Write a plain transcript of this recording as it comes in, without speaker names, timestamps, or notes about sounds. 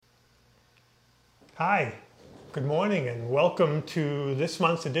Hi, good morning, and welcome to this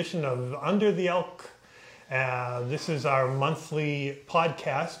month's edition of Under the Elk. This is our monthly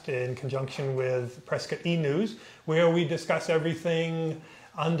podcast in conjunction with Prescott E-News, where we discuss everything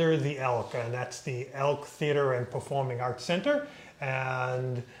under the Elk, and that's the Elk Theater and Performing Arts Center.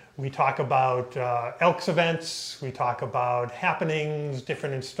 And we talk about Elks events, we talk about happenings,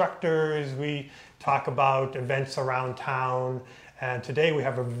 different instructors, we talk about events around town. And today we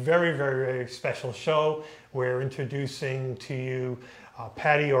have a very, very, very special show. We're introducing to you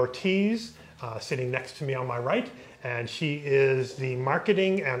Patty Ortiz, sitting next to me on my right. And she is the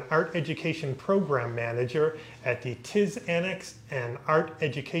Marketing and Art Education Program Manager at the TIS Annex and Art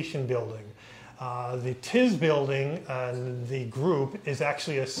Education Building. The TIS building and the group is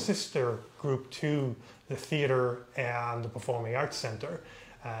actually a sister group to the Theater and the Performing Arts Center.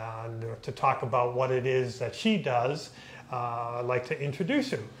 And to talk about what it is that she does, I'd like to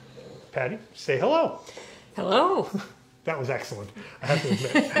introduce you. Patty, say hello. Hello. That was excellent, I have to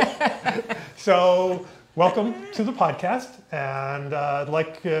admit. So, welcome to the podcast. And I'd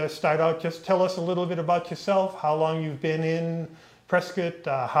like to start out, just tell us a little bit about yourself, how long you've been in Prescott,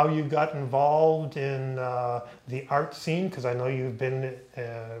 how you got involved in the art scene, because I know you've been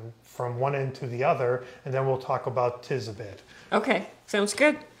from one end to the other, and then we'll talk about TIS a bit. Okay, sounds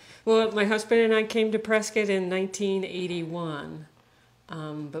good. Well, my husband and I came to Prescott in 1981,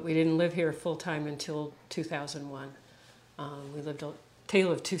 but we didn't live here full-time until 2001. We lived a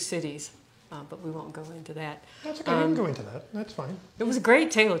tale of two cities, but we won't go into that. That's okay, you can go into that. That's fine. It was a great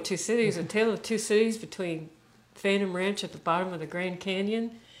tale of two cities, a tale of two cities between Phantom Ranch at the bottom of the Grand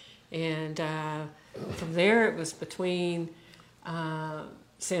Canyon, and from there it was between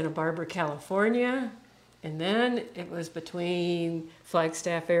Santa Barbara, California, and then it was between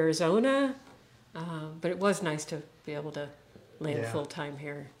Flagstaff, Arizona, but it was nice to be able to land full-time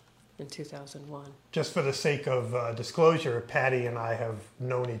here in 2001. Just for the sake of disclosure, Patty and I have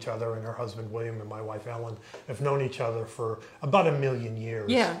known each other, and her husband William and my wife Ellen have known each other for about 1 million years.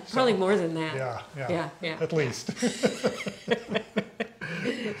 Yeah, probably more than that. Yeah, at least.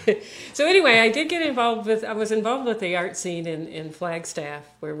 So anyway, I was involved with the art scene in Flagstaff,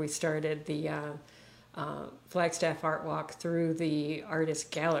 where we started the Flagstaff Art Walk through the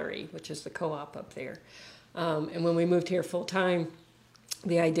Artist Gallery, which is the co-op up there. And when we moved here full-time,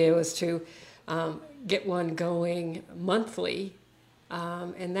 the idea was to get one going monthly,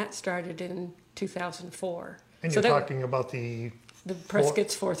 and that started in 2004. And you're talking about the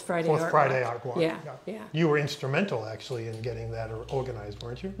Prescott's Fourth Friday Art Walk. Yeah. You were instrumental, actually, in getting that organized,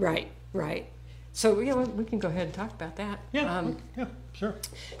 weren't you? Right. So we can go ahead and talk about that. Yeah, sure.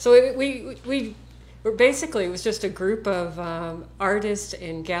 So we were basically, it was just a group of artists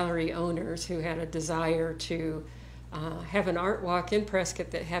and gallery owners who had a desire to have an art walk in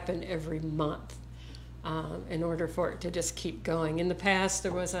Prescott that happened every month in order for it to just keep going. In the past,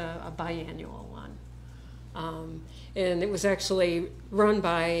 there was a biannual one. And it was actually run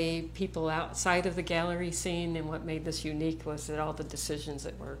by people outside of the gallery scene, and what made this unique was that all the decisions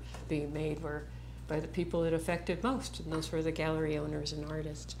that were being made were by the people it affected most, and those were the gallery owners and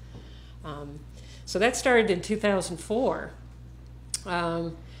artists. So that started in 2004.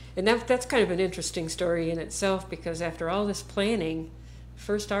 And that's kind of an interesting story in itself, because after all this planning,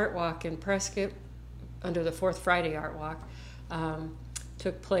 first art walk in Prescott under the Fourth Friday Art Walk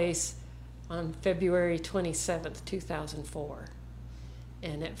took place on February 27th, 2004.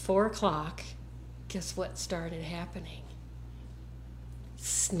 And at 4 o'clock, guess what started happening?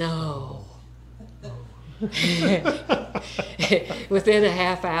 Snow. Within a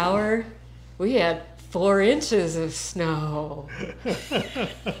half hour, we had 4 inches of snow.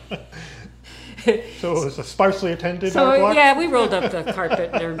 So it was a sparsely attended art walk? Yeah, we rolled up the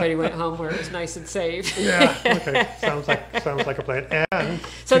carpet and everybody went home where it was nice and safe. Yeah, okay. Sounds like a plan. And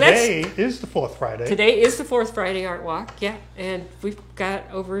so today is the Fourth Friday. Today is the Fourth Friday Art Walk, yeah. And we've got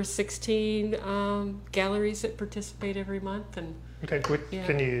over 16 galleries that participate every month. And okay, good. Yeah.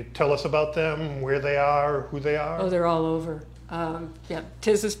 Can you tell us about them, where they are, who they are? Oh, they're all over.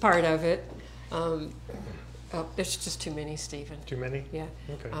 TIS is part of it. There's just too many, Stephen. Too many? Yeah.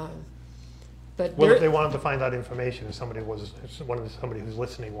 Okay. But if they wanted to find out information, if somebody who's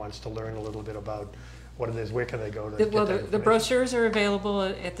listening wants to learn a little bit about what it is, where can they go to get that information? The brochures are available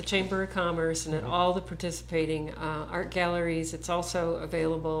at the Chamber of Commerce and at all the participating art galleries. It's also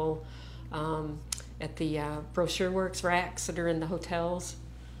available at the Brochure Works racks that are in the hotels.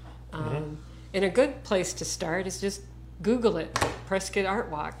 And a good place to start is just Google it, Prescott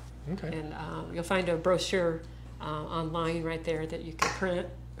Art Walk. Okay. And you'll find a brochure online right there that you can print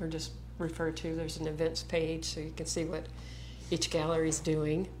or just refer to. There's an events page so you can see what each gallery's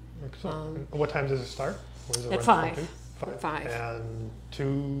doing. Excellent. And what time does it start? When does it At run 5. from? At 5. And to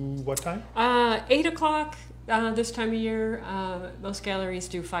what time? 8 o'clock this time of year. Most galleries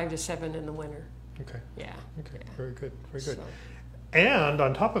do 5 to 7 in the winter. Okay. Yeah. Okay. Yeah. Very good. Very good. So, And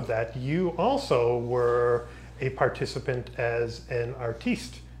on top of that, you also were a participant as an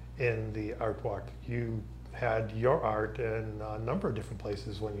artiste in the Art Walk. You had your art in a number of different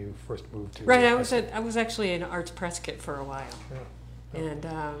places when you first moved to. right. I was actually in Arts Prescott for a while, Yeah. and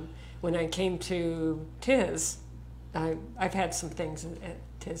when I came to TIS, I've had some things at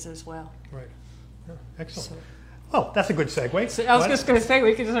TIS as well. Right. Yeah. Excellent. So, Oh, that's a good segue. so I was just going to say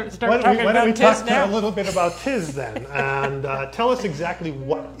we could start Why talking don't we about talk TIS now. a little bit about TIS then, and tell us exactly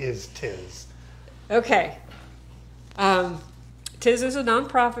what is TIS. Okay. TIS is a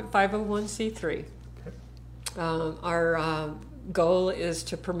nonprofit 501c3. Our goal is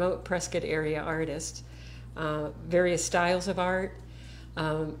to promote Prescott area artists, various styles of art.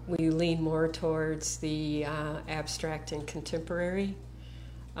 We lean more towards the abstract and contemporary.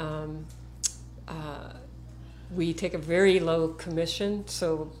 We take a very low commission,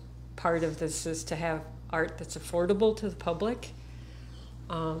 so part of this is to have art that's affordable to the public.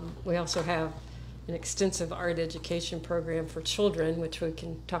 We also have an extensive art education program for children, which we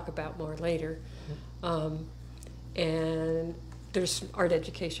can talk about more later. And there's art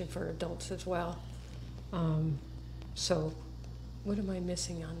education for adults as well. So what am I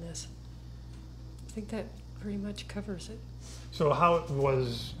missing on this? I think that pretty much covers it. So how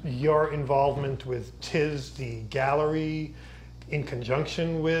was your involvement with TIS, the gallery, in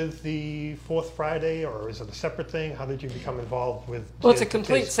conjunction with the Fourth Friday, or is it a separate thing? How did you become involved with TIS? Well, it's a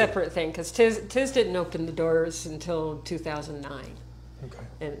complete separate thing, because TIS didn't open the doors until 2009. Okay.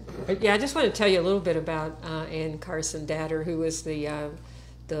 And yeah, I just want to tell you a little bit about Ann Carson Datter, who was the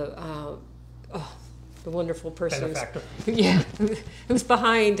wonderful person Benefactor. who's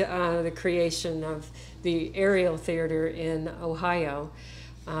behind the creation of the Ariel Theater in Ohio,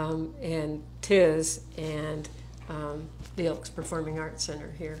 and TIS, and the Elks Performing Arts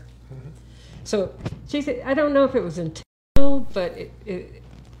Center here. Mm-hmm. So she said, I don't know if it was intentional, but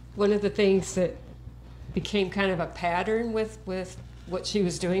one of the things that became kind of a pattern with what she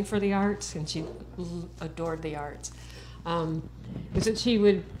was doing for the arts, and she adored the arts, is that she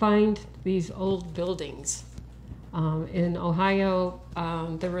would find these old buildings. In Ohio,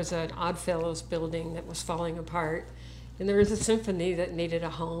 there was an Oddfellows building that was falling apart, and there was a symphony that needed a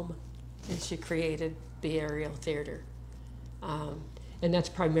home, and she created the Ariel Theater. And that's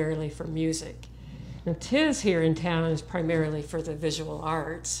primarily for music. Now, TIS here in town is primarily for the visual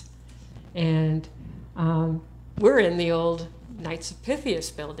arts, and we're in the old Knights of Pythias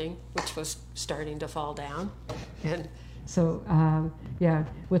building, which was starting to fall down. And so,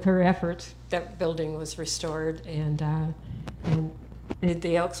 with her efforts, that building was restored, and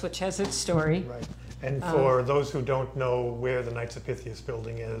the Elks, which has its story. Right. And for those who don't know where the Knights of Pythias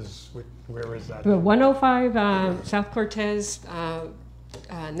building is, where is that? 105 South Cortez,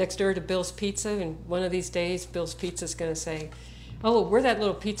 next door to Bill's Pizza, and one of these days, Bill's Pizza is going to say, "Oh, we're that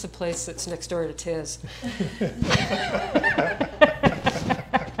little pizza place that's next door to TIS."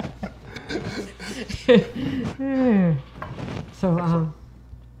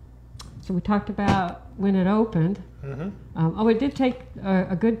 So we talked about when it opened. Mm-hmm. It did take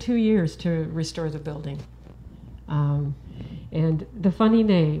a good 2 years to restore the building. And the funny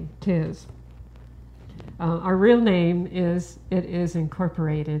name, TIS. Our real name is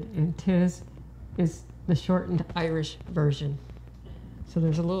Incorporated, and TIS is the shortened Irish version. So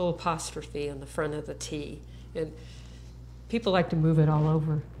there's a little apostrophe on the front of the T, and people like to move it all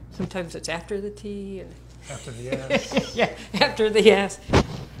over. Sometimes it's after the T and After the S. yeah, after the S.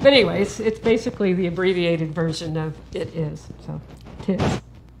 But anyways, it's basically the abbreviated version of it is. So TIS.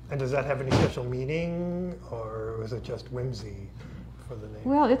 And does that have any special meaning, or was it just whimsy for the name?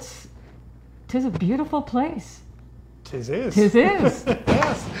 Well, tis a beautiful place. TIS is. TIS is.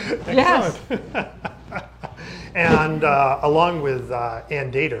 Yes. Yes. Excellent. And along with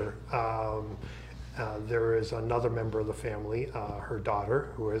Ann Dater, there is another member of the family, her daughter,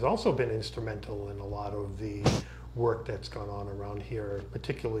 who has also been instrumental in a lot of the work that's gone on around here,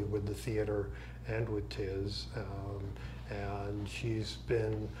 particularly with the theater and with TIS. And she's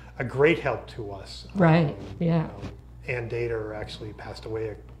been a great help to us. Right, yeah. Ann Dater actually passed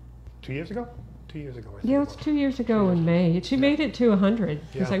away 2 years ago? 2 years ago, I think. Yeah, it's 2 years ago in May. She made it to 100.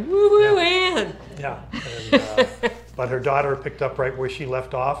 Yeah. It's like, woo-woo, Yeah. Ann! Yeah, and, but her daughter picked up right where she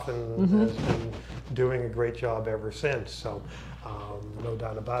left off and has been doing a great job ever since. So No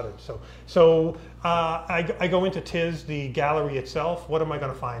doubt about it. So I go into TIS, the gallery itself. What am I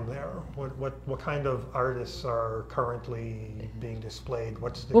going to find there? What kind of artists are currently being displayed?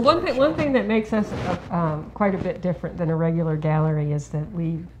 What's the one thing that makes us quite a bit different than a regular gallery is that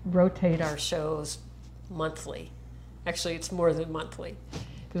we rotate our shows monthly. Actually, it's more than monthly,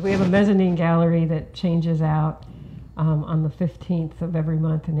 because we have a mezzanine gallery that changes out on the 15th of every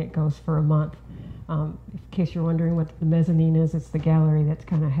month, and it goes for a month. In case you're wondering what the mezzanine is, it's the gallery that's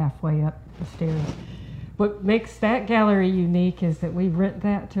kind of halfway up the stairs. What makes that gallery unique is that we rent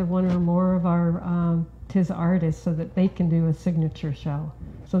that to one or more of our TIS artists so that they can do a signature show.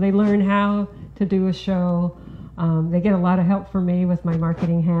 So they learn how to do a show. They get a lot of help from me with my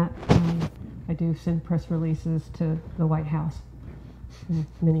marketing hat. I do send press releases to the White House and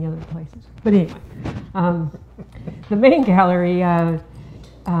many other places. But anyway, the main gallery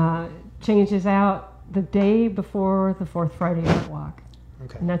changes out the day before the Fourth Friday Art Walk.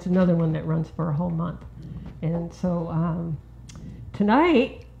 Okay. And that's another one that runs for a whole month. And so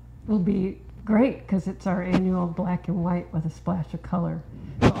tonight will be great because it's our annual black and white with a splash of color.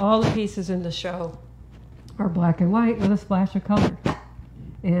 So all the pieces in the show are black and white with a splash of color.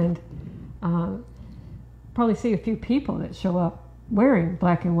 And probably see a few people that show up wearing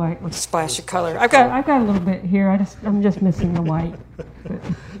black and white with a splash of color. I've got a little bit here. I'm just missing the white.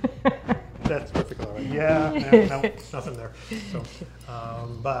 That's perfectly all right. Yeah, no, nothing there. So,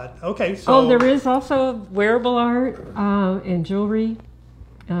 but okay. So there is also wearable art and jewelry,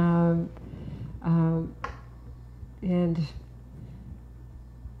 and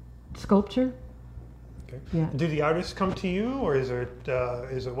sculpture. Okay. Yeah. Do the artists come to you, or is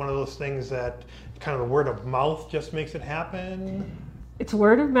it one of those things that kind of the word of mouth just makes it happen? It's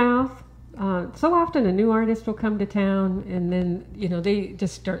word of mouth. So often a new artist will come to town, and then they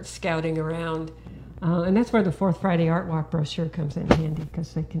just start scouting around, and that's where the Fourth Friday Art Walk brochure comes in handy,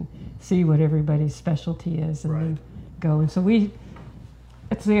 because they can see what everybody's specialty is and then go. And so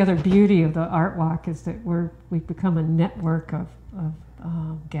it's the other beauty of the Art Walk is that we've become a network of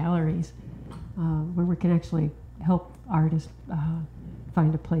galleries where we can actually help artists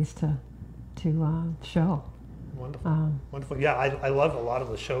find a place to show. Wonderful. Wonderful. Yeah, I love a lot of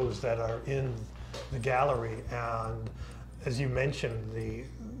the shows that are in the gallery, and as you mentioned,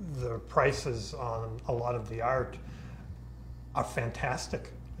 the prices on a lot of the art are fantastic.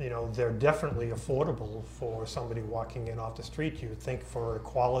 They're definitely affordable for somebody walking in off the street. You would think for the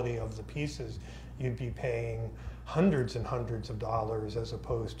quality of the pieces, you'd be paying hundreds and hundreds of dollars as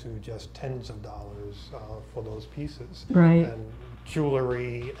opposed to just tens of dollars for those pieces. Right. And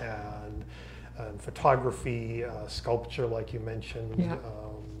jewelry and photography, sculpture, like you mentioned, yeah.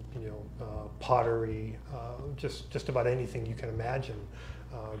 Pottery, just about anything you can imagine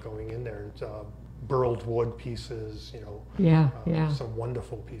going in there. Burled wood pieces, some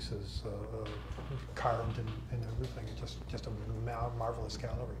wonderful pieces carved and everything. Just a marvelous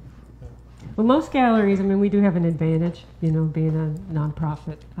gallery. Yeah. Well, most galleries, we do have an advantage, being a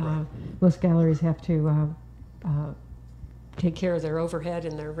nonprofit. Right. Most galleries have to take care of their overhead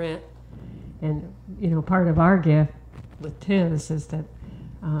and their rent. And, part of our gift with TIS is that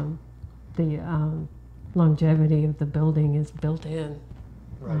the longevity of the building is built in.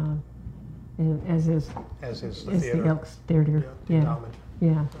 Right. And as is the theater. The Elks Theater. The Yeah. endowment.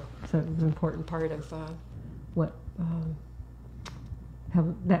 Yeah. So it was an important part of how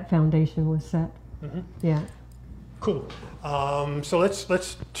that foundation was set. Mm-hmm. Yeah. Cool. So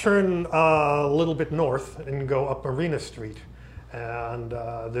let's turn a little bit north and go up Marina Street. And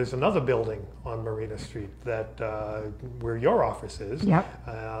there's another building on Marina Street that where your office is. Yep.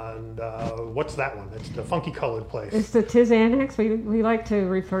 And what's that one? It's the funky colored place. It's the TIS Annex. We like to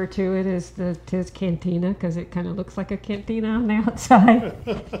refer to it as the TIS Cantina because it kind of looks like a cantina on the outside.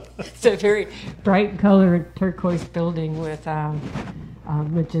 It's a very bright colored turquoise building with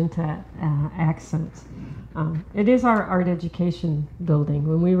magenta accents. It is our art education building.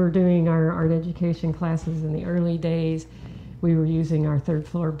 When we were doing our art education classes in the early days, we were using our third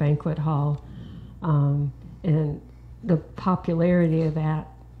floor banquet hall, and the popularity of that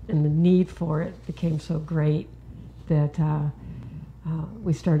and the need for it became so great that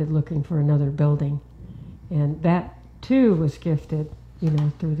we started looking for another building. And that too was gifted,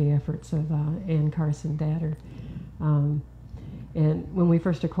 through the efforts of Ann Carson Datter. And when we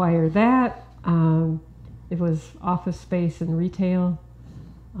first acquired that, it was office space and retail.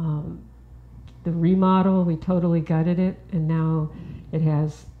 The remodel, we totally gutted it, and now it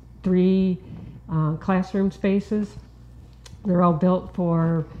has 3 classroom spaces. They're all built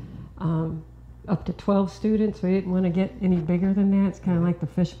for up to 12 students. We didn't want to get any bigger than that. It's kind of like the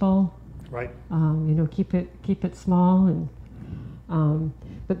fishbowl. Right. Keep it small,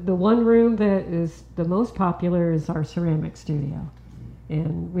 But the one room that is the most popular is our ceramic studio.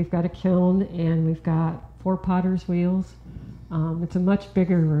 And we've got a kiln and we've got 4 potter's wheels. It's a much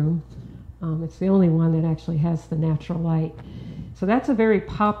bigger room. It's the only one that actually has the natural light. So that's a very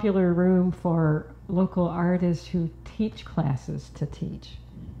popular room for local artists who teach classes to teach.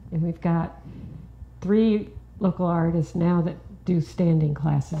 And we've got 3 local artists now that do standing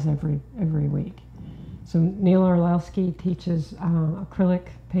classes every week. So Neil Orlowski teaches acrylic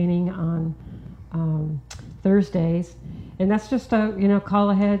painting on Thursdays. And that's just a,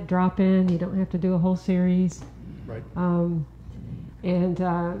 call ahead, drop in. You don't have to do a whole series. Right.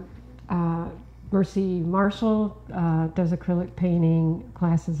 Mercy Marshall does acrylic painting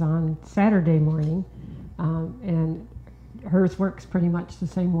classes on Saturday morning. And hers works pretty much the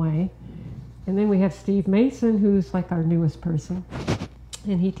same way. And then we have Steve Mason, who's like our newest person.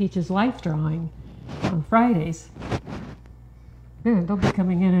 And he teaches life drawing on Fridays. Yeah, they'll be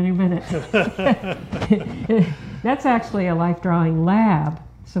coming in any minute. That's actually a life drawing lab,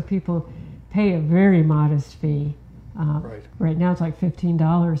 so people pay a very modest fee. Right. Right now it's like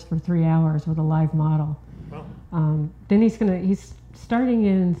 $15 for 3 hours with a live model. Wow. Then he's starting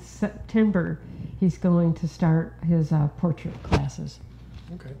in September, he's going to start his portrait classes.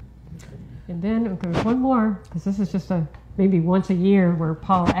 Okay. And then there's one more, because this is just maybe once a year, where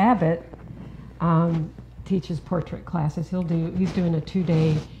Paul Abbott teaches portrait classes. He's doing a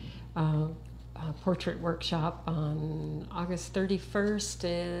 2-day portrait workshop on August 31st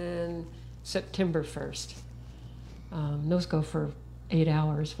and September 1st. Those go for 8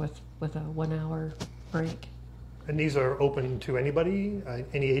 hours with a 1 hour break. And these are open to anybody,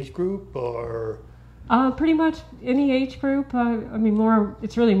 any age group, or? Pretty much any age group.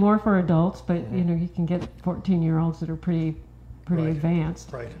 It's really more for adults, but you can get 14-year-olds that are pretty Right.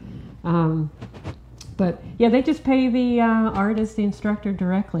 advanced. Right. But yeah, they just pay the artist, the instructor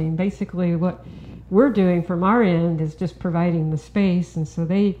directly, and basically what we're doing from our end is just providing the space, and so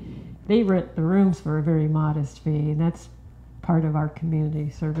they rent the rooms for a very modest fee, and that's part of our community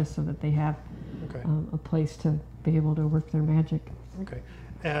service, so that they have Okay. a place to be able to work their magic. Okay.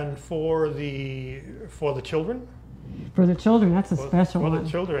 And for the children? For the children, that's a special for one. the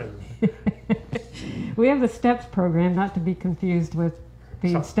children. We have the STEPS program, not to be confused with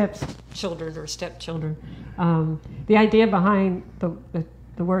the So- STEPS children or stepchildren. The idea behind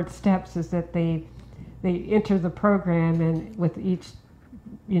the word STEPS is that they enter the program, and with each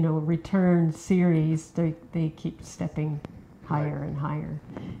return series, they keep stepping higher Right. and higher.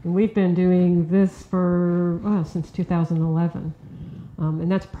 And we've been doing this since 2011.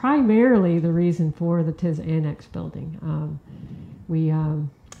 And that's primarily the reason for the TIS Annex building.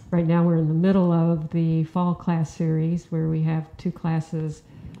 Right now we're in the middle of the fall class series, where we have 2 classes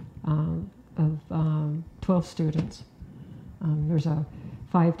of 12 students. There's a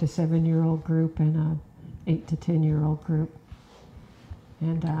 5 to 7-year-old group and a 8 to 10-year-old group.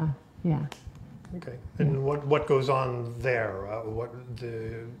 And yeah. Okay. And what goes on there? What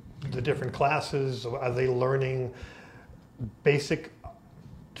the different classes? Are they learning basic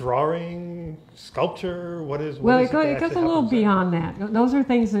drawing, sculpture? What is? Well, it it goes a little beyond that. Those are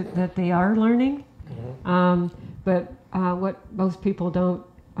things that they are learning. Mm-hmm. But what most people don't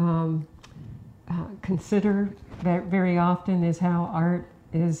consider very often is how art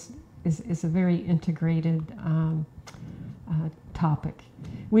is a very integrated topic.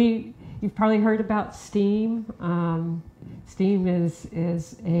 You've probably heard about STEAM. STEAM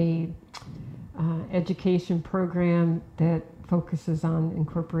is a education program that focuses on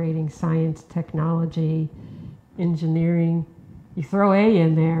incorporating science, technology, engineering. You throw A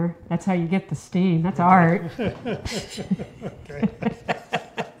in there, that's how you get the STEAM. That's art. Okay.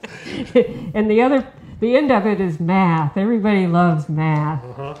 And the end of it is math. Everybody loves math.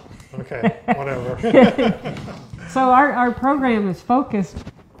 Uh-huh. Okay. Whatever. So our program is focused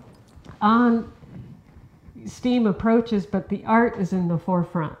on STEAM approaches, but the art is in the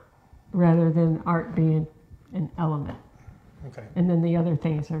forefront rather than art being an element. Okay. And then the other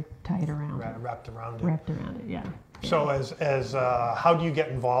things are tied around Wrapped around it. Wrapped around it, yeah. So as how do you get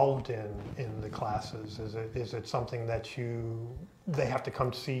involved in the classes? Is it something that they have to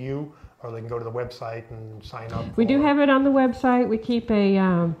come to see you, or they can go to the website and sign up? We do have it on the website. We keep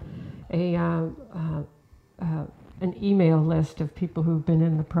an email list of people who've been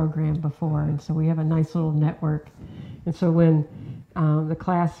in the program before, and so we have a nice little network. And so when the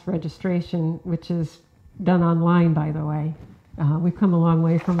class registration, which is done online, by the way, we've come a long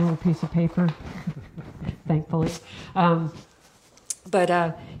way from a little piece of paper, thankfully.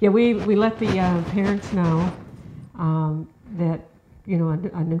 We let the parents know that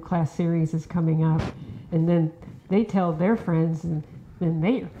a new class series is coming up, and then they tell their friends, and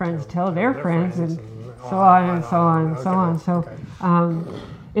their friends tell their friends, and so on on and so on and so on. So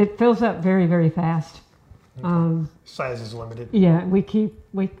it fills up very, very fast. Size is limited. Yeah, we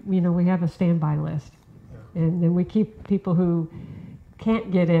have a standby list, and then we keep people who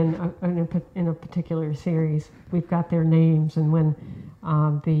can't get in a particular series. We've got their names, and when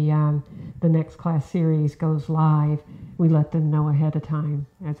the next class series goes live, we let them know ahead of time,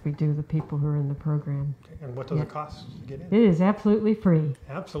 as we do the people who are in the program. Okay. And what does it cost to get in? It is absolutely free.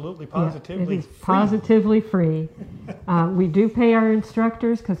 Absolutely, positively it is free. Positively free. We do pay our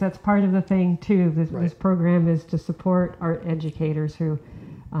instructors, because that's part of the thing too. This program is to support art educators who,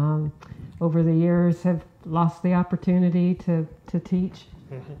 over the years, have lost the opportunity to teach.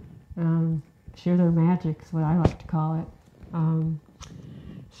 Share their magic is what I like to call it.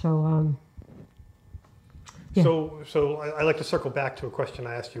 So I like to circle back to a question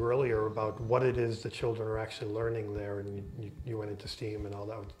I asked you earlier about what it is the children are actually learning there, and you went into STEAM and all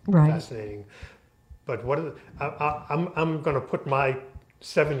that. Was fascinating. But I'm going to put my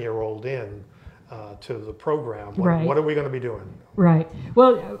 7-year-old in to the program. What are we going to be doing? Right.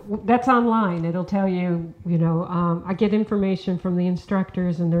 Well, that's online. It'll tell you. I get information from the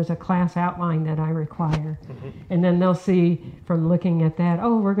instructors, and there's a class outline that I require, and then they'll see from looking at that.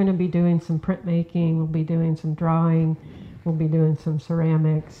 Oh, we're going to be doing some printmaking. We'll be doing some drawing. We'll be doing some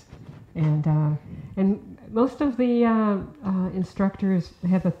ceramics, and most of the instructors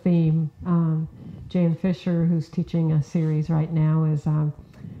have a theme. Jan Fisher, who's teaching a series right now, is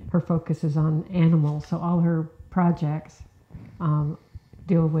her focus is on animals. So all her projects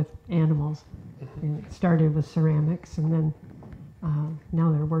deal with animals. And it started with ceramics, and then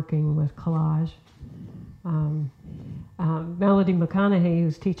now they're working with collage. Melody McConaughey,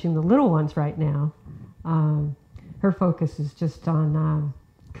 who's teaching the little ones right now, her focus is just on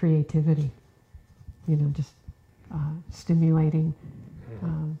creativity. Just stimulating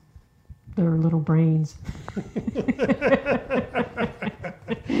their little brains.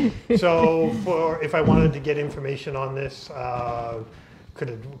 So, if I wanted to get information on this,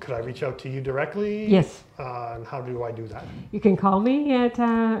 could I reach out to you directly? Yes. And how do I do that? You can call me at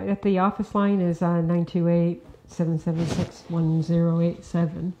the office line is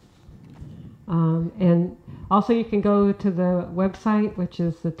 928-776-1087. And also you can go to the website, which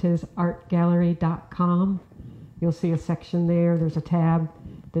is the tizartgallery.com. You'll see a section there. There's a tab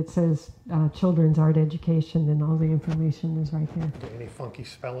that says Children's Art Education, and all the information is right there. Any funky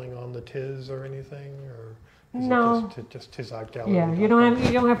spelling on the Tiz or anything, or is no? It just Tiz Art Gallery? Yeah, you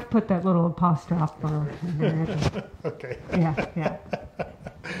don't have to put that little apostrophe. Okay. Yeah.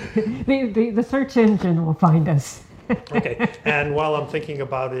 The search engine will find us. Okay, and while I'm thinking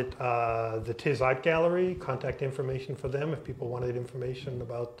about it, the Tiz Art Gallery, contact information for them if people wanted information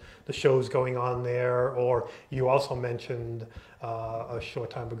about the shows going on there, or you also mentioned a short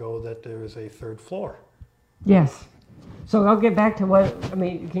time ago that there is a third floor. Yes. So I'll get back to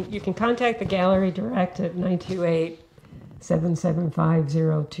you can contact the gallery direct at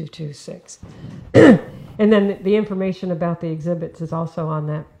 928-775-0226. And then the information about the exhibits is also on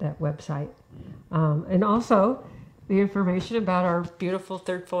that website. And also, the information about our beautiful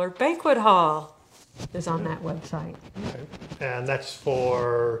third floor banquet hall is on that website. Okay. And that's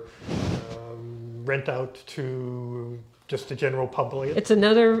for rent out to just the general public? It's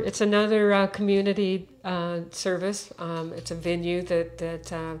another community service. It's a venue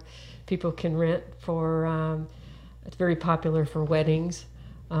that people can rent for. It's very popular for weddings,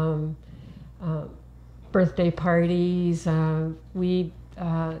 birthday parties. We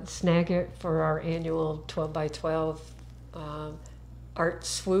snag it for our annual 12x12 art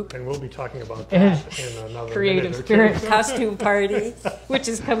swoop. And we'll be talking about that in another Creative minute or Spirit two. Costume Party, which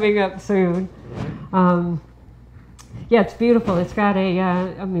is coming up soon. Yeah, it's beautiful. It's got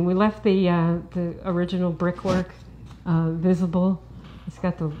we left the original brickwork visible. It's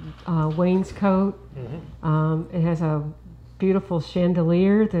got the wainscot. Mm-hmm. It has a beautiful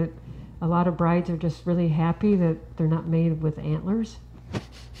chandelier that a lot of brides are just really happy that they're not made with antlers.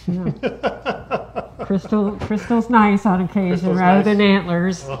 Yeah. Crystal's nice on occasion rather than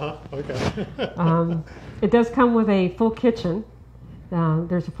antlers. Okay. It does come with a full kitchen.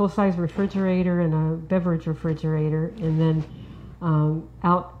 There's a full-size refrigerator and a beverage refrigerator, and then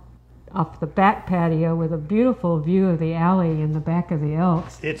out off the back patio with a beautiful view of the alley in the back of the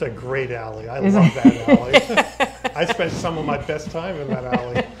Elks. It's a great alley. I love that alley. I spent some of my best time in that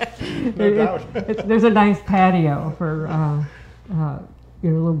alley. No doubt. There's a nice patio for a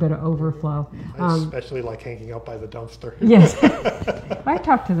little bit of overflow. I especially like hanging out by the dumpster. Yes. I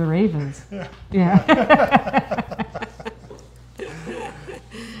talked to the ravens. Yeah.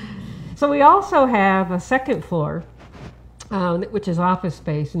 So we also have a second floor, which is office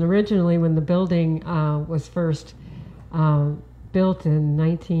space. And originally, when the building was first built in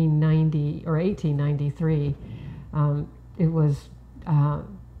 1990 or 1893, it was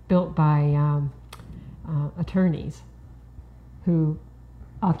built by attorneys who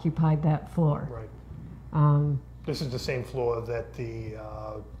occupied that floor. Right. This is the same floor that the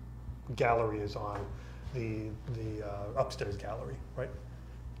gallery is on, the upstairs gallery, right?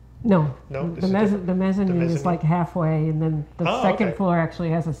 No, No, the mezzanine is like halfway, and then the second floor actually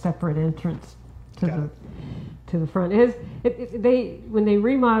has a separate entrance to the front. When they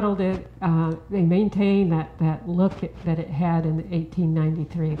remodeled it, they maintained that look that it had in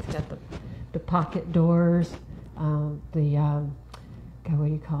 1893. It's got the pocket doors, what do you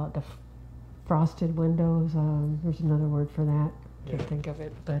call it? The frosted windows. There's another word for that. Can't think of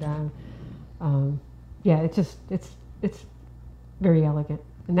it, but yeah, it's very elegant.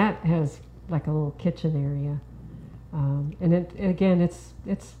 And that has like a little kitchen area, and it's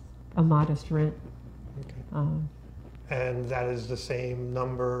a modest rent. Okay. And that is the same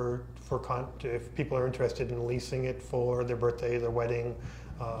number for if people are interested in leasing it for their birthday, their wedding,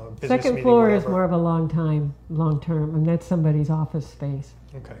 business Second meeting, floor whatever. is more of a long term, and that's somebody's office space.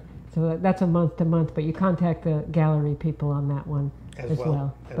 Okay. So that's a month to month, but you contact the gallery people on that one as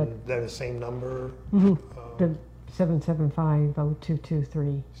well. And But they're the same number. the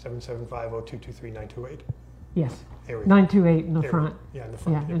 775-0223. 775-0223-928. Yes, Area. 928 in the Area. front. Yeah, in the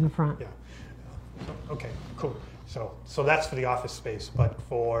front. Yeah, in the front. Yeah. Okay, cool. So that's for the office space, but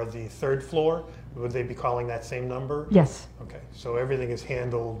for the third floor, would they be calling that same number? Yes. Okay, so everything is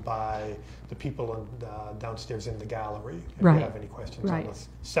handled by the people downstairs in the gallery. If Right. you have any questions on the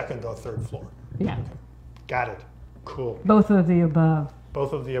second or third floor. Yeah. Okay. Got it. Cool. Both of the above.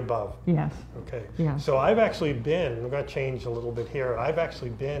 Both of the above. Yes. Okay. Yeah. So I've actually been, I'm going to change a little bit here. I've actually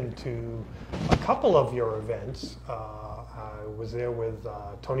been to a couple of your events. I was there with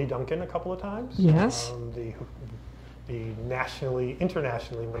Tony Duncan a couple of times. Yes. The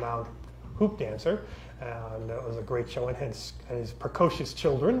internationally renowned hoop dancer. And it was a great show, and his precocious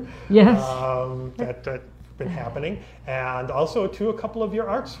children. Yes. That been happening. And also to a couple of your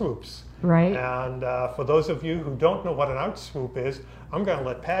art swoops. Right. And for those of you who don't know what an art swoop is, I'm going to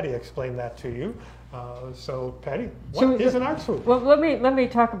let Patty explain that to you. So, Patty, what is an art swoop? Well, let me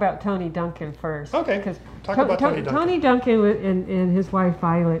talk about Tony Duncan first. Okay. Because Talk about Tony Duncan. Tony Duncan and his wife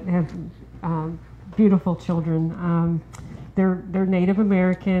Violet have beautiful children. They're Native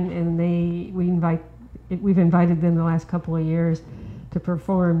American, and we've invited them the last couple of years to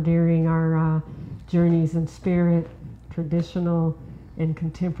perform during our Journeys in Spirit, traditional and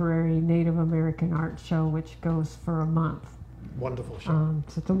contemporary Native American art show, which goes for a month. Wonderful show.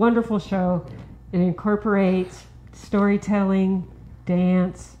 So it's a wonderful show. It incorporates storytelling,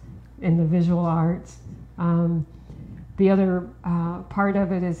 dance, and the visual arts. The other part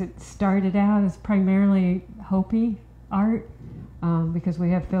of it is it started out as primarily Hopi art, because we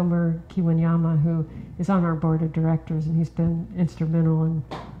have filmer Kiwanyama, who is on our board of directors, and he's been instrumental in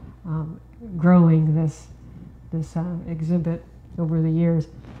growing this exhibit over the years.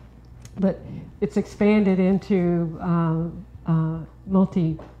 But it's expanded into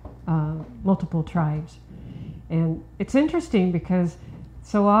multiple tribes. And it's interesting because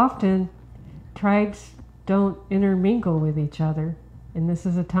so often tribes don't intermingle with each other, and this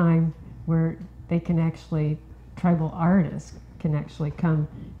is a time where tribal artists can actually come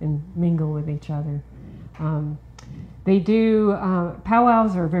and mingle with each other. They do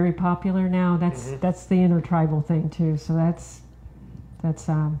powwows are very popular now. That's the intertribal thing too. So that's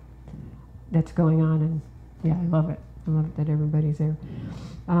going on, and yeah, I love it. I love it that everybody's there.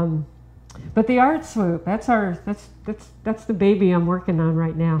 But the art swoop, that's the baby I'm working on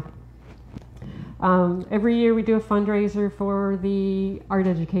right now. Every year we do a fundraiser for the art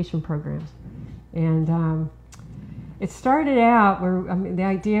education programs, and it started out where the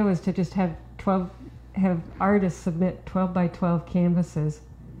idea was to just have artists submit 12 by 12 canvases,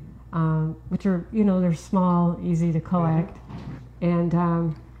 which are they're small, easy to collect, and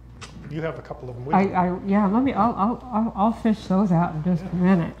you have a couple of them with you. Yeah, I'll fish those out in just a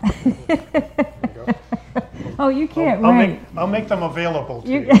minute. Oh, you can't wait. I'll make them available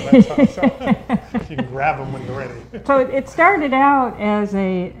to you. That's so you can grab them when you're ready. So it started out as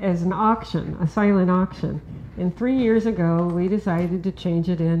an auction, a silent auction. And 3 years ago, we decided to change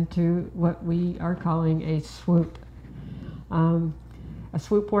it into what we are calling a swoop. A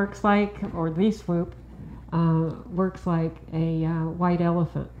swoop works like a white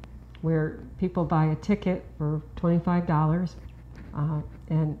elephant, where people buy a ticket for $25,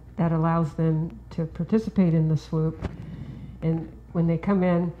 and that allows them to participate in the swoop. And when they come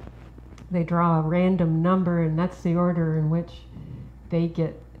in, they draw a random number, and that's the order in which they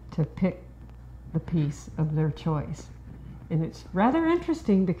get to pick the piece of their choice. And it's rather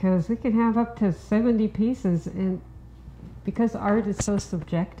interesting because we can have up to 70 pieces, and because art is so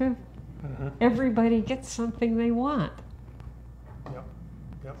subjective, everybody gets something they want. Yep.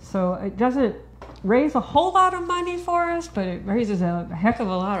 Yep. So it doesn't raise a whole lot of money for us, but it raises a heck of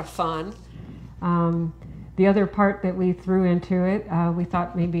a lot of fun. The other part that we threw into it, we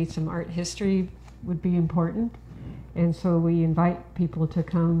thought maybe some art history would be important. And so we invite people to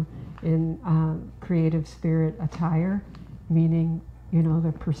come in creative spirit attire, meaning, you know,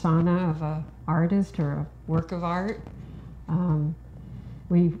 the persona of an artist or a work of art. The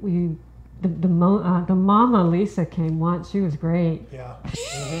Mama Lisa came once. She was great. Yeah.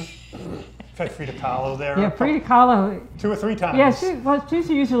 Mm-hmm. Had Frida Kahlo there. Yeah, Frida Kahlo. 2 or 3 times. Yeah, she's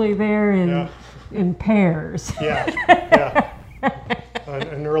usually there in pairs. Yeah, yeah.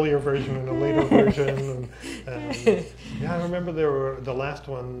 An earlier version and a later version. And yeah, I remember the last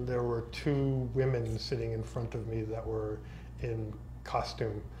one, there were 2 women sitting in front of me that were in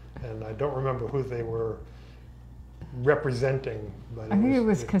costume. And I don't remember who they were representing. But I think it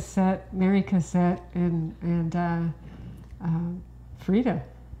was Cassette, Mary Cassette, and Frida.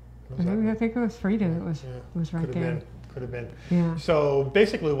 I think it was Frida that was right there. Could have been. Yeah. So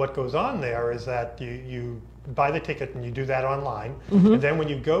basically what goes on there is that you buy the ticket and you do that online. And then when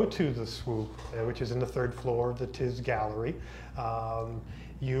you go to the swoop, which is in the 3rd floor of the TIS gallery,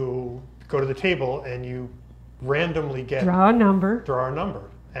 you go to the table and you randomly draw a number.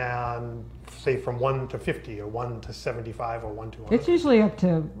 And say from 1 to 50 or 1 to 75 or 1 to 100. It's usually up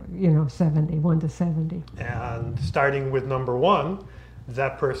to 70, 1 to 70. And starting with number 1,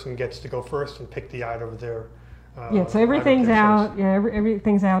 that person gets to go first and pick the art of their so everything's out. Yeah,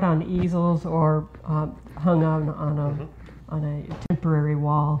 everything's out on easels or hung on a temporary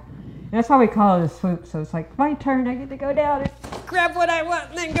wall. And that's why we call it a swoop. So it's like my turn. I get to go down and grab what I want,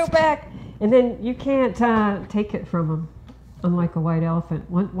 and then go back. And then you can't take it from them. Unlike a white elephant,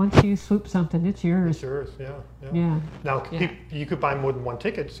 once you swoop something, it's yours. It's yours, yeah. Now, you could buy more than 1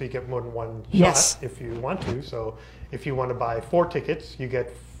 ticket, so you get more than 1 shot if you want to. So if you want to buy 4 tickets, you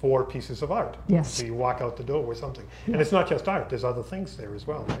get 4 pieces of art. Yes. So you walk out the door with something. And it's not just art, there's other things there as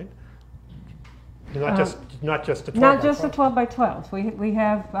well, right? Not just the 12 Not just the 12 by 12. We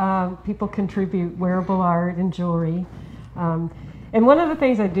have people contribute wearable art and jewelry. And one of the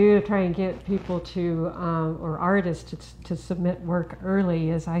things I do to try and get people to, or artists to submit work early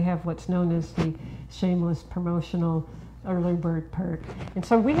is I have what's known as the shameless promotional early bird perk. And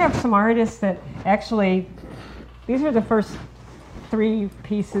so we have some artists that actually, these are the first 3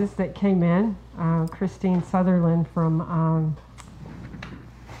 pieces that came in. Christine Sutherland from,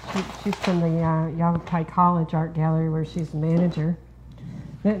 she's from the Yavapai College Art Gallery where she's the manager.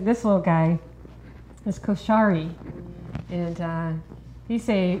 This little guy is Koshari. And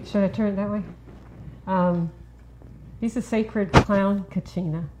should I turn it that way? He's a sacred clown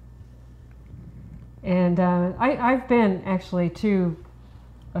kachina. And I've been actually to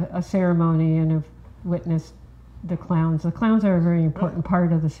a ceremony and have witnessed the clowns. The clowns are a very important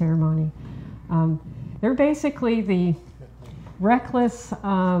part of the ceremony. They're basically the reckless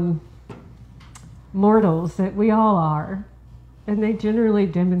mortals that we all are. And they generally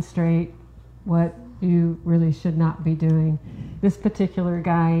demonstrate what you really should not be doing. This particular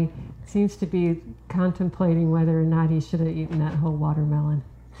guy seems to be contemplating whether or not he should have eaten that whole watermelon.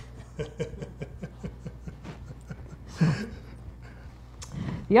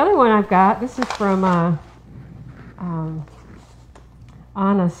 The other one I've got, this is from Anna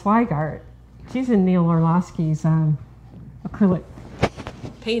Swigart. She's in Neil Orlowski's acrylic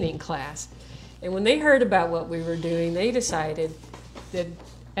painting class. And when they heard about what we were doing, they decided that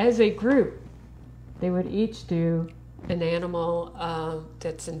as a group, they would each do an animal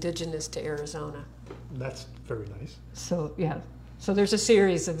that's indigenous to Arizona. That's very nice. So so there's a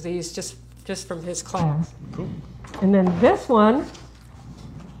series of these just from his class. Cool. And then this one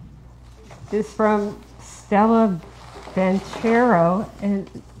is from Stella Banchero, and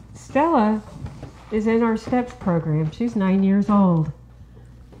Stella is in our STEPS program. She's 9 years old.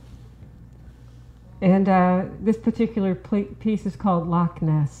 And this particular piece is called Loch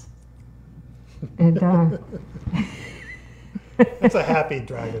Ness. And that's a happy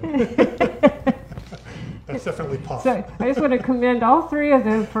dragon. That's definitely possible. So I just want to commend all 3 of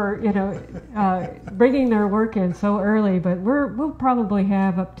them for bringing their work in so early. But we'll probably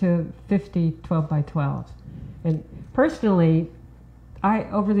have up to 50 12 by 12s. And personally,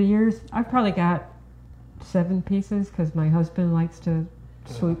 over the years I've probably got 7 pieces because my husband likes to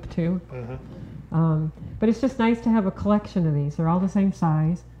swoop too. But it's just nice to have a collection of these. They're all the same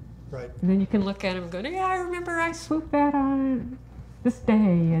size. Right. And then you can look at them and go, yeah, I remember I swooped that on this day.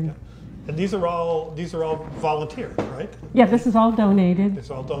 And Yeah. And these are all volunteer, right? yeah, this is all donated. It's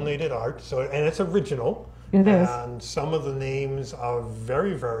all donated art. So, and it's original. It is. And some of the names are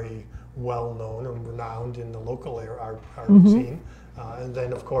very, very well known and renowned in the local art scene. And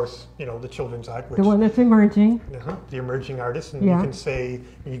then, of course, the children's art, which The one that's emerging. the emerging artist, and Yeah. you can say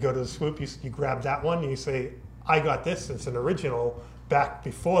when you go to the swoop, you grab that one, and you say, "I got this. It's an original back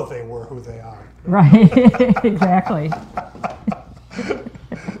before they were who they are." Right, exactly.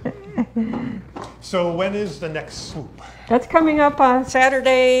 So when is the next swoop? That's coming up on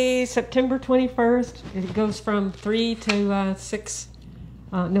Saturday, September 21st. It goes from 3 to 6,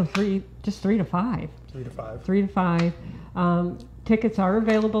 just 3 to 5. 3 to 5. 3 to 5. Tickets are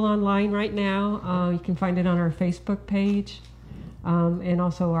available online right now. You can find it on our Facebook page and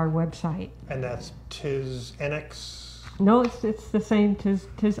also our website. And that's TizNX. No, it's the same,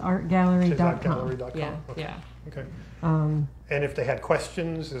 tizartgallery.com. TizArtGallery.com. Yeah, Okay. yeah. Okay. And if they had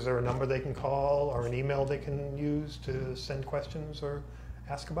questions, is there a number they can call or an email they can use to send questions or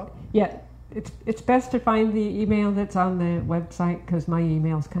ask about? Yeah, it's best to find the email that's on the website because my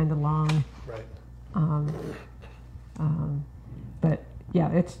email's kind of long. Right. But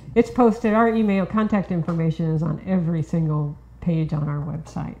yeah, it's posted. Our email contact information is on every single page on our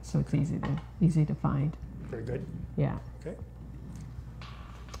website, so it's easy to find. Very good. Yeah. Okay.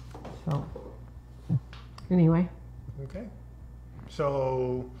 So anyway, Okay.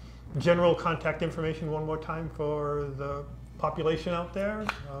 So general contact information one more time for the population out there.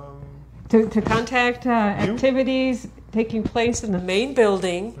 to contact activities taking place in the main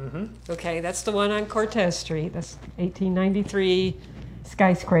building. Mm-hmm. Okay, that's the one on Cortez Street. That's 1893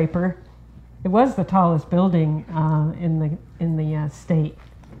 skyscraper. It was the tallest building in the state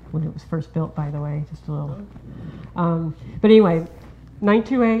when it was first built, by the way, just a little. But anyway,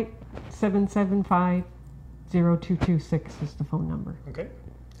 928-775-0226 is the phone number. Okay.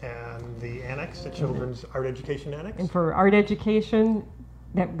 And the annex, the Children's Art Education Annex? And for art education,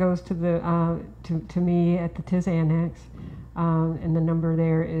 that goes to the to me at the TIS Annex. And the number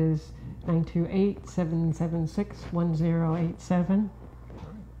there is 928-776-1087.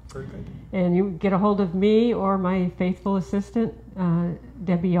 Very good. And you get a hold of me or my faithful assistant,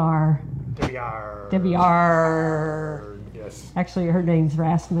 Debbie R. Debbie R. Debbie R. Yes. Actually, her name's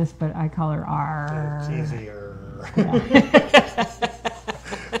Rasmus, but I call her R. It's easier. Yeah.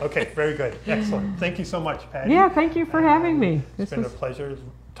 Okay, very good. Excellent. Thank you so much, Patty. Yeah, thank you for having me. It's been a pleasure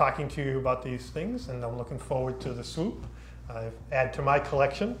talking to you about these things, and I'm looking forward to the swoop. Add to my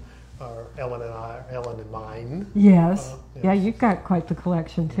collection, Ellen and mine. Yes. Yes. Yeah, you've got quite the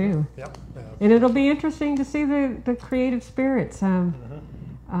collection too. Yep. And it'll be interesting to see the creative spirits.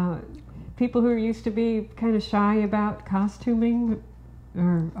 People who used to be kind of shy about costuming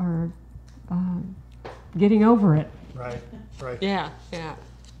are getting over it. Right. Yeah, yeah.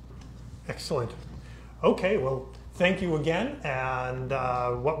 Excellent. Okay, well, thank you again. And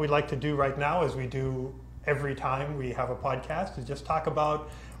what we'd like to do right now, as we do every time we have a podcast, is just talk about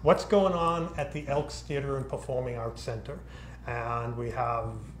what's going on at the Elks Theater and Performing Arts Center. And we have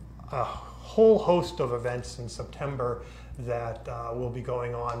a whole host of events in September that will be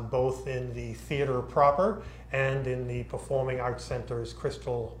going on both in the theater proper and in the Performing Arts Center's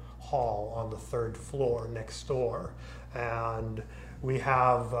Crystal Hall on the 3rd floor next door. And we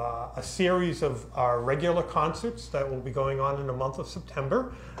have a series of our regular concerts that will be going on in the month of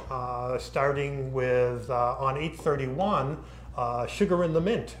September, starting with on 8/31, Sugar in the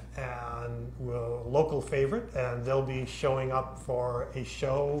Mint, and a local favorite, and they'll be showing up for a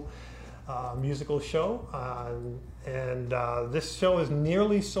show, musical show, and this show is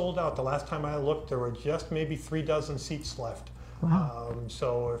nearly sold out. The last time I looked, there were just maybe 3 dozen seats left. Wow.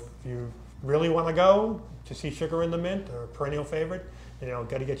 So if you really want to go to see Sugar in the Mint, or a perennial favorite,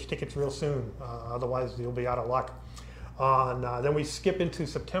 got to get your tickets real soon. Otherwise, you'll be out of luck. Then we skip into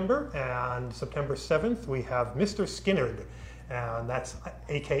September, and September 7th, we have Mr. Skinnerd, and that's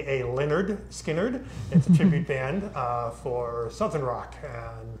AKA Leonard Skinnerd. It's a tribute band for Southern rock,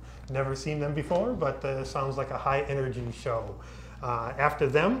 and never seen them before, but sounds like a high energy show. After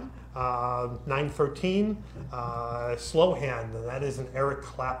them, 9/13, Slow Hand, and that is an Eric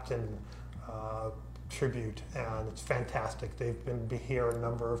Clapton tribute, and it's fantastic. They've been here a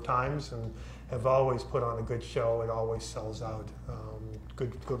number of times and have always put on a good show. It always sells out.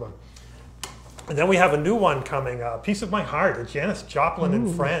 Good one. And then we have a new one coming, Piece of My Heart, at Janis Joplin and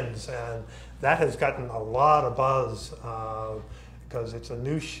Friends, and that has gotten a lot of buzz because it's a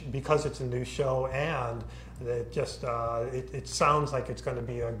new show, and It sounds like it's going to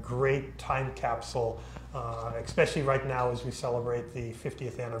be a great time capsule, especially right now as we celebrate the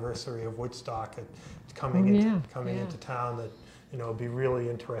 50th anniversary of Woodstock. It's coming into town. That it'll be really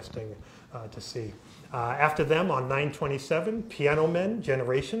interesting to see. After them on 9/27, Piano Men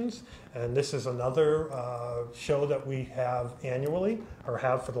Generations, and this is another show that we have annually or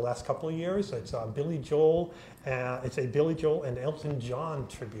have for the last couple of years. It's Billy Joel. It's a Billy Joel and Elton John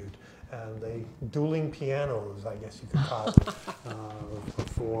tribute. And they dueling pianos, I guess you could call it,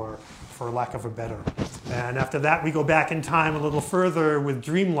 for lack of a better. And after that, we go back in time a little further with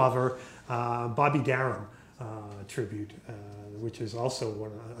Dream Lover, Bobby Darin tribute, which is also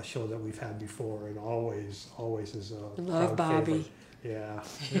a show that we've had before, and always is a love Bobby. Favorite.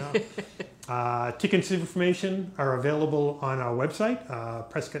 Yeah. Tickets information are available on our website,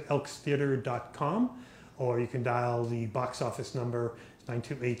 PrescottElksTheater.com, or you can dial the box office number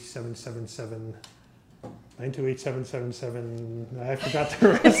 928-777. 928-777. I forgot the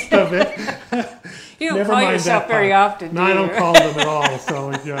rest of it. You don't call yourself very often, do you? No, I don't call them at all.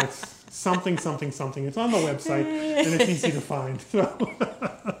 So it's something. It's on the website, and it's easy to find. So.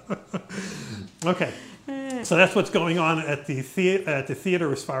 Okay. So that's what's going on at the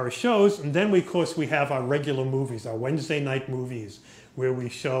theater as far as shows. And then, of course, we have our regular movies, our Wednesday night movies, where we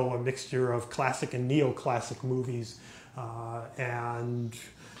show a mixture of classic and neoclassic movies. And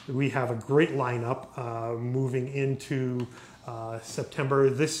we have a great lineup moving into September.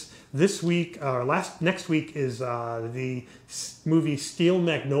 This week, next week is the movie Steel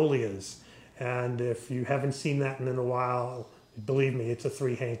Magnolias, and if you haven't seen that in a while, believe me, it's a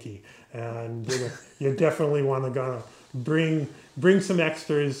three-hanky, and you definitely want to bring some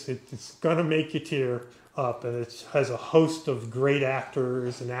extras. It's gonna make you tear up, and it has a host of great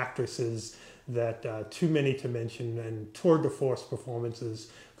actors and actresses that too many to mention, and tour de force performances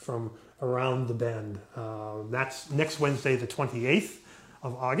from around the bend. That's next Wednesday, the 28th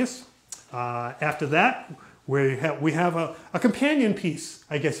of August. After that, we have a companion piece,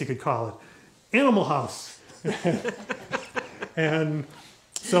 I guess you could call it, Animal House. And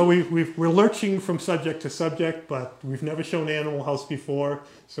so we're lurching from subject to subject, but we've never shown Animal House before,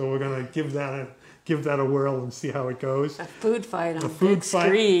 so we're going to give that a whirl and see how it goes. A food fight on a big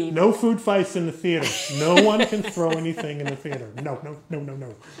screen. No food fights in the theater. No one can throw anything in the theater. No.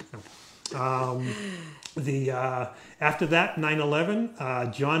 After that,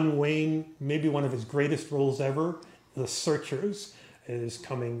 9/11, John Wayne, maybe one of his greatest roles ever, The Searchers, is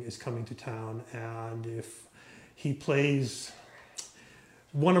coming to town, and if he plays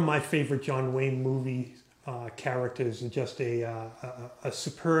one of my favorite John Wayne movie characters, just a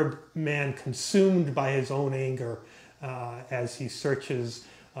superb man consumed by his own anger as he searches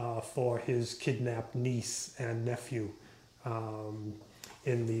for his kidnapped niece and nephew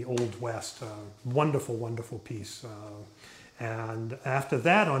in the Old West. Wonderful, wonderful piece. And after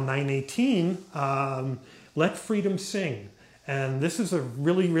that, on 9/18, Let Freedom Sing. And this is a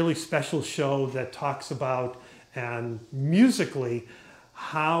really, really special show that talks about, and musically,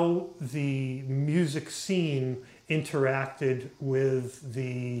 how the music scene interacted with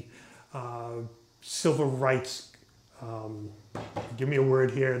the civil rights. Give me a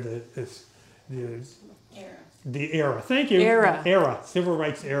word here. The era. Thank you. Era. Civil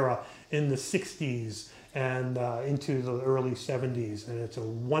rights era in the 60s and into the early 70s. And it's a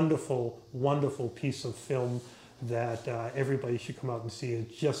wonderful, wonderful piece of film that everybody should come out and see.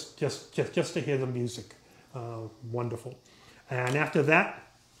 It just to hear the music. Wonderful. And after that,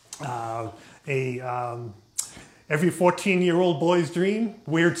 every 14-year-old boy's dream,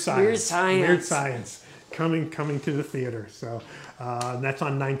 Weird Science. Weird Science coming to the theater. So that's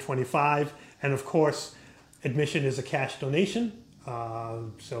on 9/25. And of course, admission is a cash donation.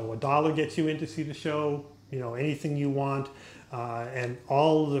 So $1 gets you in to see the show. Anything you want. And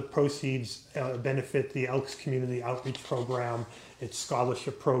all the proceeds benefit the Elks Community Outreach Program, its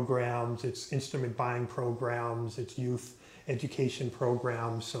scholarship programs, its instrument buying programs, its youth education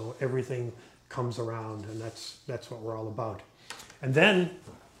programs. So everything comes around, and that's what we're all about. And then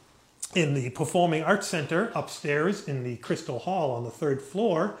in the Performing Arts Center upstairs in the Crystal Hall on the 3rd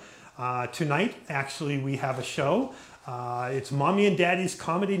floor, tonight actually we have a show. It's Mommy and Daddy's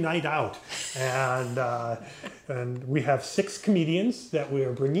Comedy Night Out, and we have 6 comedians that we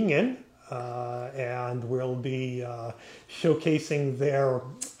are bringing in, and we'll be showcasing their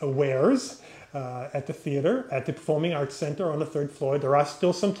wares at the theater, at the Performing Arts Center on the 3rd floor. There are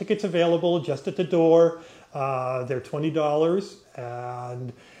still some tickets available just at the door. They're $20,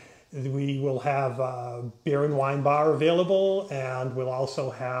 and we will have beer and wine bar available, and we'll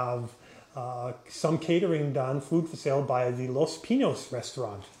also have some catering done, food for sale by the Los Pinos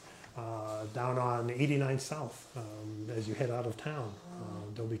restaurant down on 89 South as you head out of town.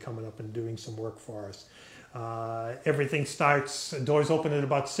 They'll be coming up and doing some work for us. Everything starts, doors open at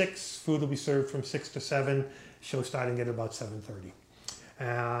about 6, food will be served from 6 to 7, show starting at about 7:30.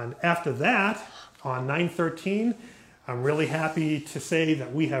 And after that, on 9/13, I'm really happy to say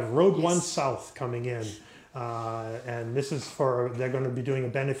that we have Road One South coming in. And this is they're going to be doing a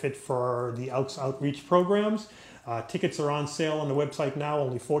benefit for the Elks Outreach programs. Tickets are on sale on the website now,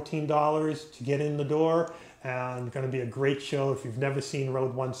 only $14 to get in the door. And going to be a great show. If you've never seen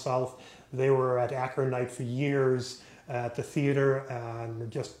Road One South, they were at Akron Night for years at the theater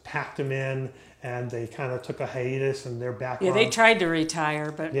and just packed them in, and they kind of took a hiatus, and they're back. Yeah, they tried to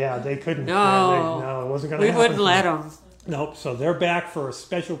retire, but yeah, they couldn't. No, it wasn't going to happen. We wouldn't let them. Nope. So they're back for a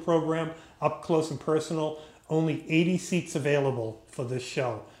special program, up close and personal. Only 80 seats available for this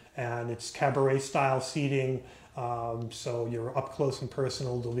show, and it's cabaret style seating. So you're up close and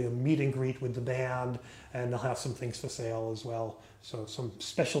personal. There'll be a meet and greet with the band, and they'll have some things for sale as well. So some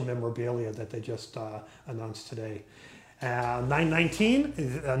special memorabilia that they just announced today. 9/19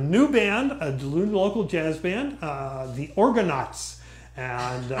 is a new band, a Duluth local jazz band, the Orgonauts.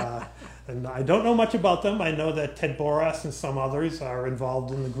 And I don't know much about them. I know that Ted Boras and some others are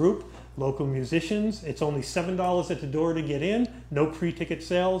involved in the group, local musicians. It's only $7 at the door to get in, no pre-ticket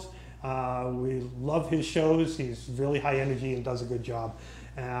sales. We love his shows. He's really high energy and does a good job.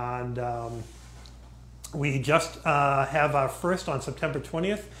 And we just have our first on September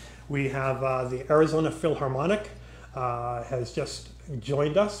 20th. We have the Arizona Philharmonic has just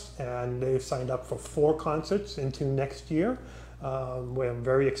joined us, and they've signed up for 4 concerts into next year. We're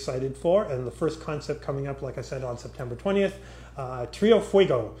very excited for. And the first concert coming up, like I said, on September 20th, Trio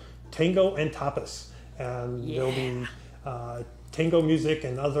Fuego, Tango and Tapas. And there'll be tango music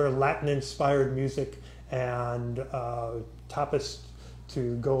and other Latin-inspired music, and tapas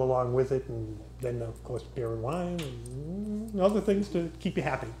to go along with it, and then of course beer and wine and other things to keep you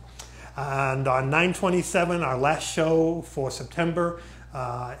happy. And on 9/27, our last show for September,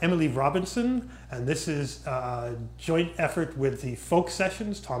 Emily Robinson, and this is a joint effort with the Folk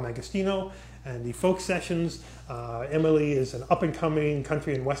Sessions, Tom Agostino, and the Folk Sessions. Emily is an up-and-coming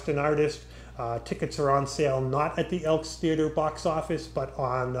country and western artist. Tickets are on sale not at the Elks Theater box office, but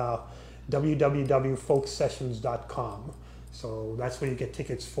on www.folksessions.com. So that's where you get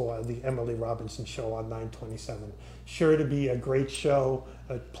tickets for the Emily Robinson show on 9/27. Sure to be a great show.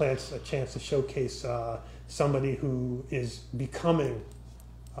 Plants a chance to showcase somebody who is becoming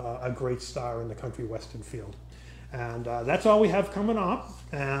a great star in the country western field. And that's all we have coming up.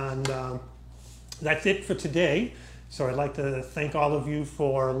 And that's it for today. So I'd like to thank all of you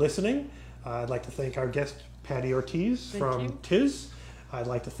for listening. I'd like to thank our guest, Patty Ortiz from TIS. I'd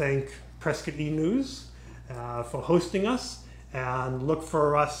like to thank Prescott E-News for hosting us. And look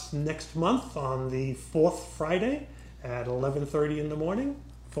for us next month on the 4th Friday at 11:30 in the morning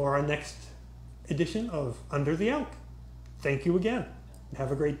for our next edition of Under the Elk. Thank you again.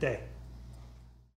 Have a great day.